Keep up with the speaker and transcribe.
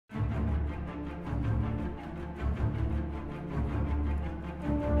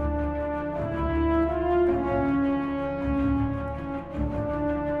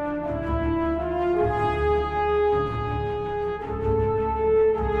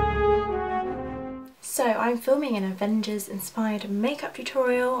So I'm filming an Avengers inspired makeup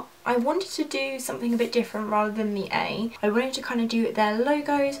tutorial. I wanted to do something a bit different rather than the A. I wanted to kind of do their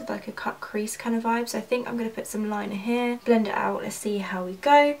logos with like a cut crease kind of vibe, so I think I'm going to put some liner here, blend it out, let's see how we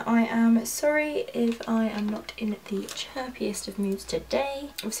go. I am sorry if I am not in the chirpiest of moods today.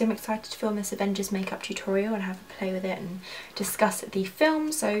 Obviously I'm excited to film this Avengers makeup tutorial and have a play with it and discuss the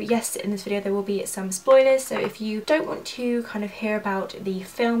film. So yes, in this video there will be some spoilers, so if you don't want to kind of hear about the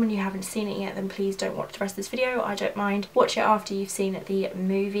film and you haven't seen it yet, then please don't watch the rest of this video. I don't mind. Watch it after you've seen the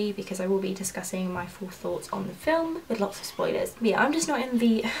movie, because I will be discussing my full thoughts on the film with lots of spoilers. But yeah, I'm just not in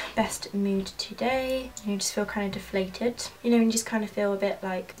the best mood today. You just feel kind of deflated. You know, and you just kind of feel a bit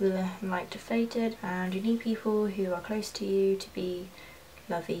like bleh, like deflated, and you need people who are close to you to be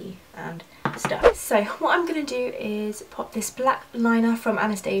lovey and stuff. So what I'm going to do is pop this black liner from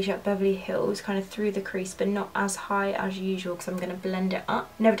Anastasia at Beverly Hills kind of through the crease, but not as high as usual because I'm going to blend it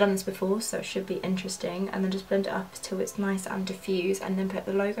up. Never done this before, so it should be interesting, and then just blend it up till it's nice and diffuse, and then put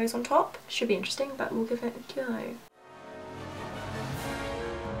the logos on top. Should be interesting, but we'll give it a go.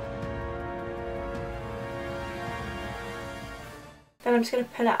 Then I'm just going to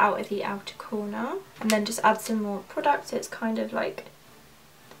pull it out of the outer corner and then just add some more product so it's kind of like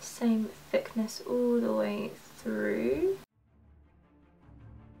same thickness all the way through.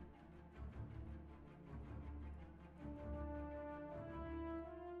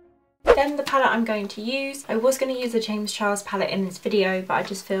 Then the palette I'm going to use, I was going to use the James Charles palette in this video, but I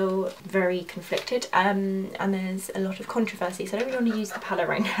just feel very conflicted and there's a lot of controversy, so I don't really want to use the palette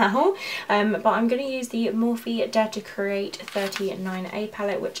right now. But I'm going to use the Morphe Dare to Create 39A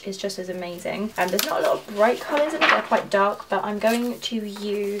palette, which is just as amazing. There's not a lot of bright colours in it, they're quite dark, but I'm going to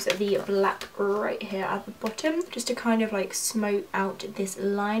use the black right here at the bottom just to kind of like smoke out this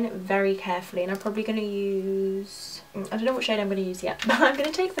line very carefully. And I'm probably going to use, I don't know what shade I'm going to use yet, but I'm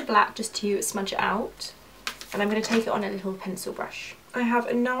going to take the black just to smudge it out, and I'm going to take it on a little pencil brush. I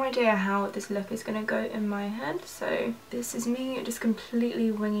have no idea how this look is going to go in my head, so this is me just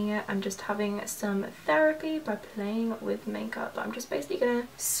completely winging it and just having some therapy by playing with makeup. I'm just basically going to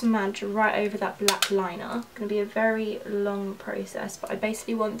smudge right over that black liner. It's going to be a very long process, but I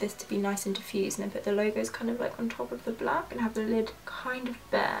basically want this to be nice and diffused, and then put the logos kind of like on top of the black and have the lid kind of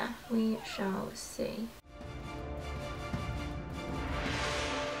bare. We shall see.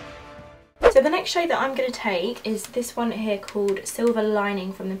 So the next shade that I'm going to take is this one here called Silver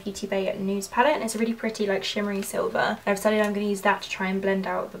Lining from the Beauty Bay Nudes palette, and it's a really pretty like shimmery silver. I've decided I'm going to use that to try and blend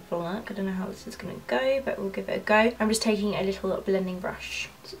out the black. I don't know how this is going to go, but we'll give it a go. I'm just taking a little blending brush.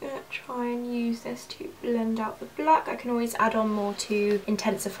 Just going to try and use this to blend out the black. I can always add on more to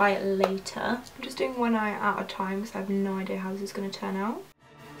intensify it later. I'm just doing one eye at a time because I have no idea how this is going to turn out.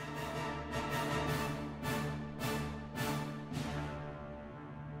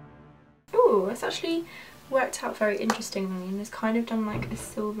 It's actually worked out very interestingly, and it's kind of done like a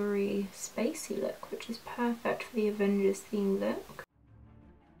silvery spacey look, which is perfect for the Avengers theme look.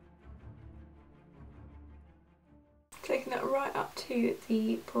 Taking that right up to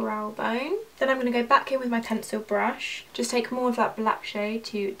the brow bone. Then I'm going to go back in with my pencil brush, just take more of that black shade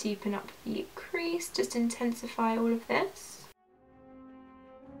to deepen up the crease, just intensify all of this.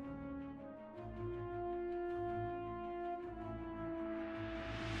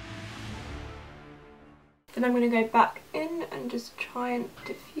 Then I'm going to go back in and just try and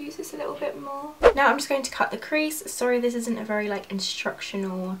diffuse this a little bit more. Now I'm just going to cut the crease. Sorry, this isn't a very like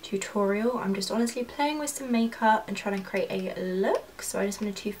instructional tutorial. I'm just honestly playing with some makeup and trying to create a look. So I just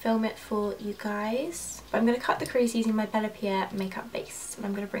wanted to film it for you guys. But I'm going to cut the crease using my Bella Pierre makeup base, and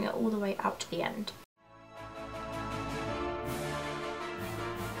I'm going to bring it all the way out to the end.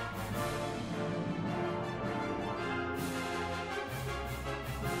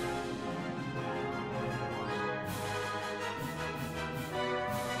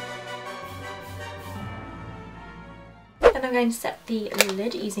 Then I'm going to set the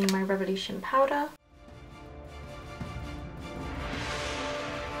lid using my Revolution powder.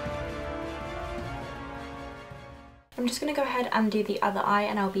 I'm just going to go ahead and do the other eye,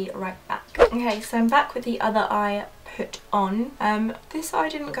 and I'll be right back. Okay, so I'm back with the other eye put on. This eye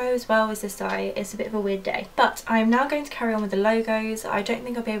didn't go as well as this eye. It's a bit of a weird day, but I'm now going to carry on with the logos. I don't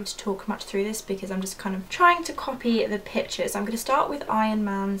think I'll be able to talk much through this because I'm just kind of trying to copy the pictures. I'm going to start with Iron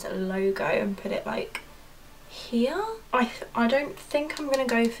Man's logo and put it like here. I don't think I'm going to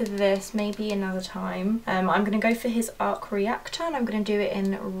go for this, maybe another time. I'm going to go for his arc reactor, and I'm going to do it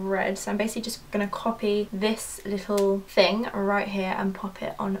in red. So I'm basically just going to copy this little thing right here and pop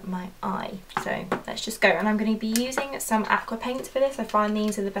it on my eye. So let's just go. And I'm going to be using some aqua paints for this. I find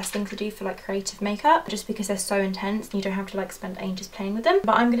these are the best thing to do for like creative makeup, just because they're so intense and you don't have to like spend ages playing with them.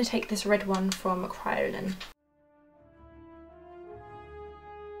 But I'm going to take this red one from Cryolin.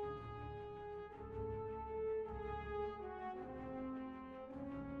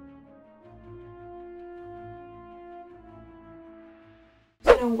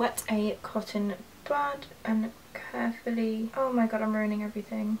 I'm gonna wet a cotton bud and carefully... Oh my god, I'm ruining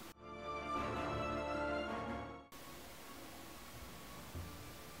everything.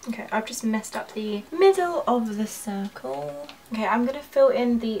 Okay, I've just messed up the middle of the circle. Okay, I'm gonna fill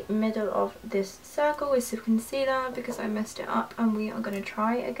in the middle of this circle with some concealer because I messed it up, and we are gonna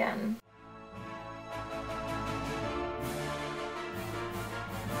try again.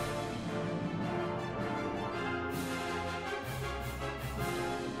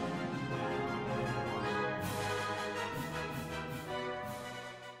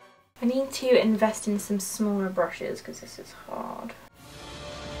 I need to invest in some smaller brushes because this is hard.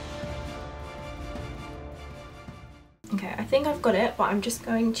 Okay, I think I've got it, but I'm just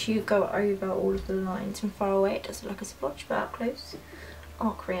going to go over all of the lines from far away. It does look like a splotch, but up close.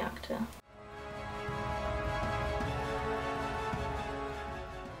 Arc reactor.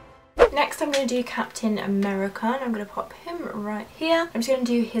 Next I'm going to do Captain America, and I'm going to pop him right here. I'm just going to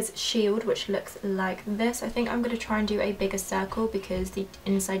do his shield, which looks like this. I think I'm going to try and do a bigger circle because the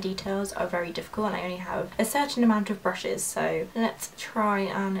inside details are very difficult and I only have a certain amount of brushes. So let's try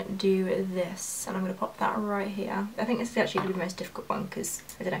and do this, and I'm going to pop that right here. I think this is actually going to be the most difficult one because,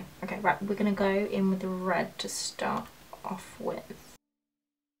 I don't know. Okay, right, we're going to go in with the red to start off with.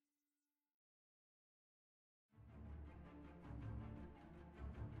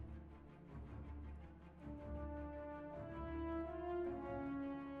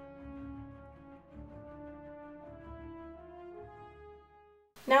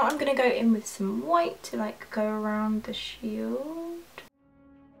 Now I'm going to go in with some white to like go around the shield.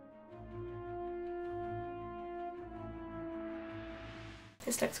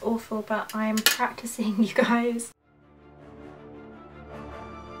 This looks awful, but I'm practicing, you guys.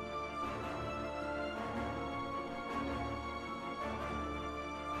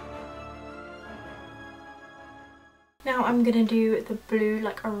 Now I'm going to do the blue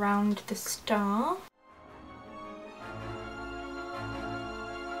like around the star.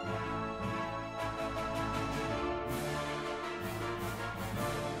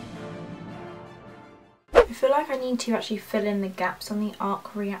 I feel like I need to actually fill in the gaps on the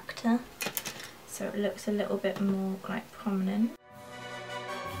arc reactor so it looks a little bit more like prominent.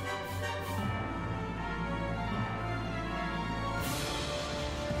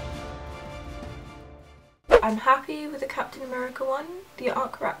 I'm happy with the Captain America one. The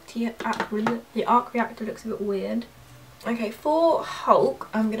arc reactor looks a bit weird. Okay, for Hulk,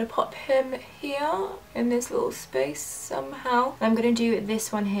 I'm going to pop him here in this little space somehow. I'm going to do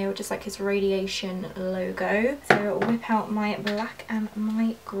this one here, which is like his radiation logo. So whip out my black and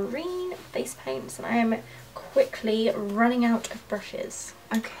my green face paints, and I am quickly running out of brushes.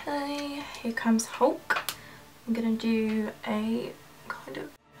 Okay, here comes Hulk. I'm going to do a kind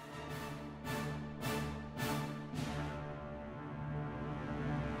of...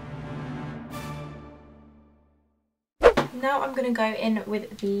 Now I'm going to go in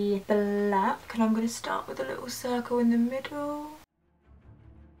with the black, and I'm going to start with a little circle in the middle.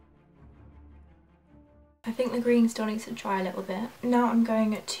 I think the green still needs to dry a little bit. Now I'm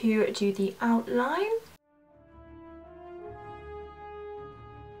going to do the outline.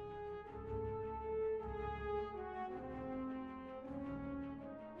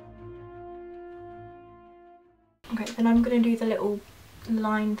 Okay, then I'm going to do the little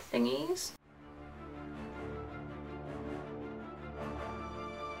line thingies.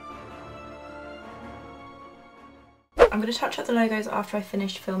 I'm going to touch up the logos after I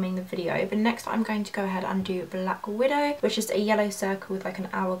finish filming the video, but next I'm going to go ahead and do Black Widow, which is a yellow circle with like an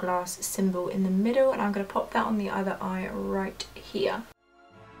hourglass symbol in the middle, and I'm going to pop that on the other eye right here.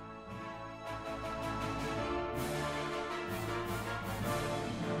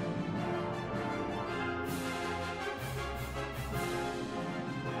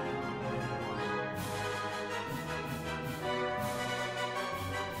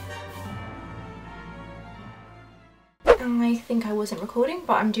 I think I wasn't recording,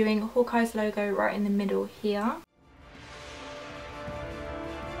 but I'm doing Hawkeye's logo right in the middle here.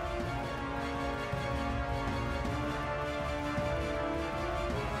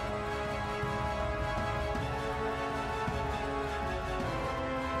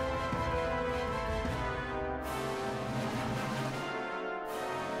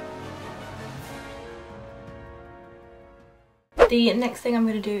 The next thing I'm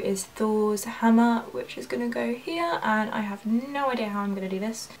going to do is Thor's hammer, which is going to go here, and I have no idea how I'm going to do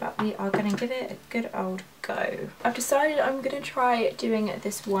this, but we are going to give it a good old go. I've decided I'm going to try doing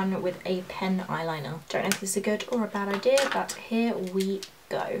this one with a pen eyeliner. Don't know if this is a good or a bad idea, but here we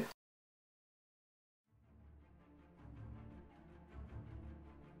go.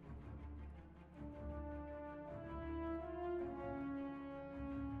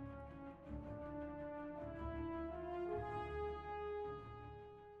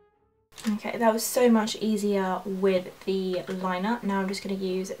 Okay, that was so much easier with the liner. Now I'm just going to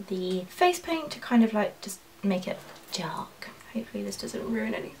use the face paint to kind of like just make it dark. Hopefully this doesn't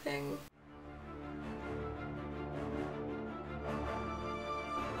ruin anything.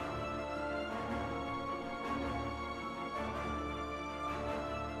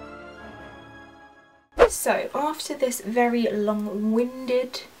 So after this very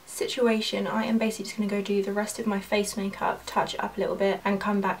long-winded situation, I am basically just going to go do the rest of my face makeup, touch it up a little bit, and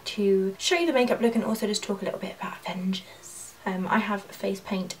come back to show you the makeup look and also just talk a little bit about Avengers. I have face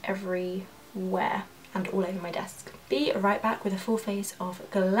paint everywhere and all over my desk. Be right back with a full face of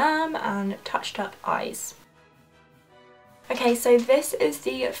glam and touched up eyes. Okay, so this is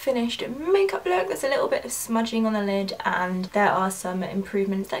the finished makeup look. There's a little bit of smudging on the lid and there are some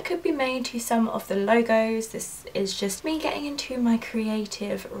improvements that could be made to some of the logos. This is just me getting into my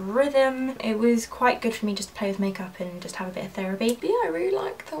creative rhythm. It was quite good for me just to play with makeup and just have a bit of therapy. But yeah, I really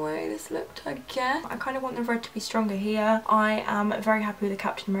like the way this looked, I guess. I kind of want the red to be stronger here. I am very happy with the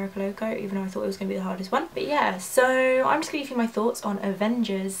Captain America logo, even though I thought it was going to be the hardest one. But yeah, so I'm just going to give you my thoughts on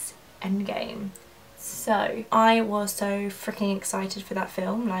Avengers Endgame. So I was so freaking excited for that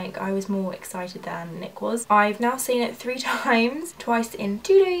film. Like, I was more excited than Nick was. I've now seen it 3 times, twice in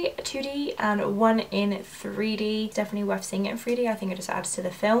 2D and one in 3D. Definitely worth seeing it in 3D. I think it just adds to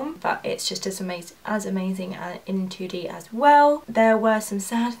the film, but it's just as amazing in 2D as well. There were some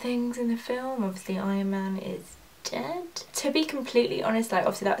sad things in the film. Obviously Iron Man is dead. To be completely honest, like,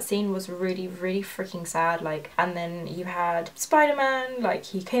 obviously that scene was really freaking sad, like, and then you had Spider-Man, like,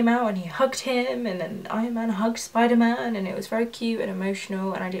 he came out and he hugged him, and then Iron Man hugged Spider-Man, and it was very cute and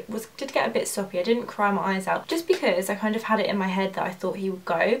emotional, and I did get a bit soppy. I didn't cry my eyes out just because I kind of had it in my head that I thought he would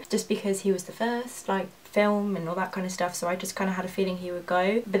go, just because he was the first, like, film and all that kind of stuff, so I just kind of had a feeling he would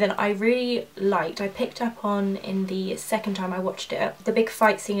go. But then I picked up on, in the second time I watched it, the big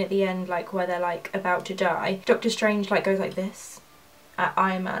fight scene at the end, like where they're like about to die. Doctor Strange like goes like this at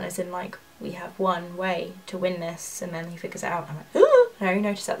Iron Man, as in like, we have one way to win this, and then he figures it out. I'm like, ooh! I only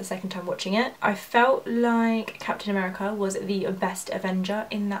noticed that the second time watching it. I felt like Captain America was the best Avenger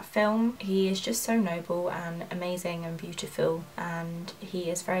in that film. He is just so noble and amazing and beautiful, and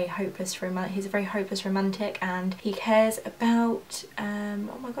he is very hopeless he's a very hopeless romantic, and he cares about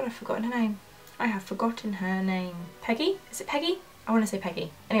oh my god, I've forgotten her name. I have forgotten her name. Peggy? Is it Peggy? I want to say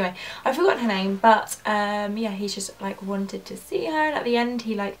Peggy. Anyway, I've forgotten her name, but yeah, he's just like wanted to see her, and at the end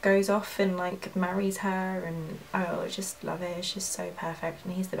he like goes off and like marries her, and oh, I just love it. It's just so perfect,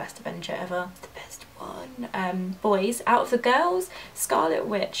 and he's the best Avenger ever. The best one. Boys, out of the girls, Scarlet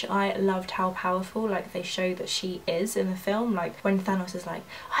Witch, I loved how powerful like they show that she is in the film. Like when Thanos is like,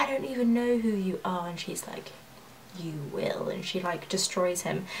 I don't even know who you are, and she's like, you will, and she like destroys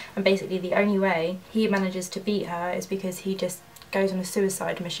him, and basically the only way he manages to beat her is because he just goes on a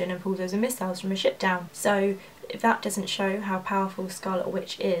suicide mission and pulls loads of missiles from a ship down. So if that doesn't show how powerful Scarlet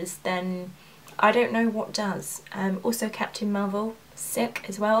Witch is, then I don't know what does. Also Captain Marvel, sick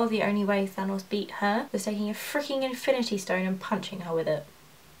as well. The only way Thanos beat her was taking a freaking Infinity Stone and punching her with it.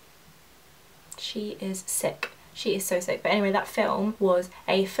 She is sick. She is so sick. But anyway, that film was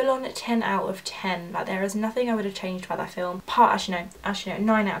a full-on 10 out of 10. Like, there is nothing I would have changed about that film. Actually no,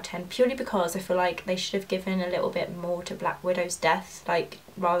 9 out of 10. Purely because I feel like they should have given a little bit more to Black Widow's death. Like,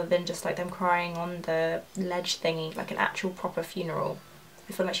 rather than just like them crying on the ledge thingy, like an actual proper funeral.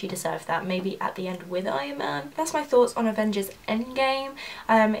 I feel like she deserved that. Maybe at the end with Iron Man. That's my thoughts on Avengers Endgame.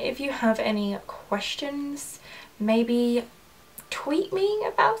 If you have any questions, maybe tweet me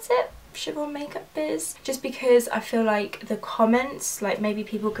about it. shivonmakeupbiz, just because I feel like the comments, like maybe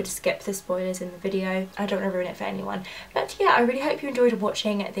people could skip the spoilers in the video. I don't want to ruin it for anyone. But yeah, I really hope you enjoyed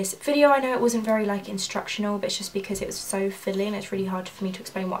watching this video. I know it wasn't very like instructional, but it's just because it was so fiddly and it's really hard for me to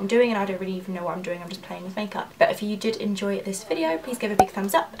explain what I'm doing, and I don't really even know what I'm doing. I'm just playing with makeup. But if you did enjoy this video, please give a big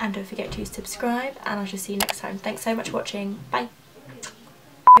thumbs up and don't forget to subscribe, and I shall see you next time. Thanks so much for watching. Bye.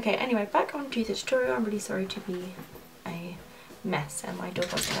 Okay, anyway, back onto the tutorial. I'm really sorry to be a mess and my dog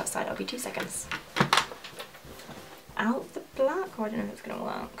wants to go outside. I'll be 2 seconds. Out the black? Oh, I don't know if it's gonna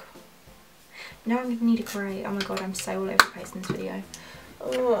work. Now I'm gonna need a grey. Oh my god, I'm so all over the place in this video.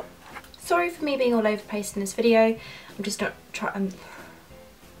 Ugh. Sorry for me being all over the place in this video. I'm just not trying.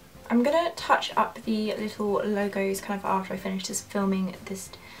 I'm gonna touch up the little logos kind of after I finish this filming this.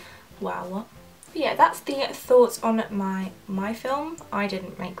 Wow, what? But yeah, that's the thoughts on my film. I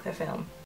didn't make the film.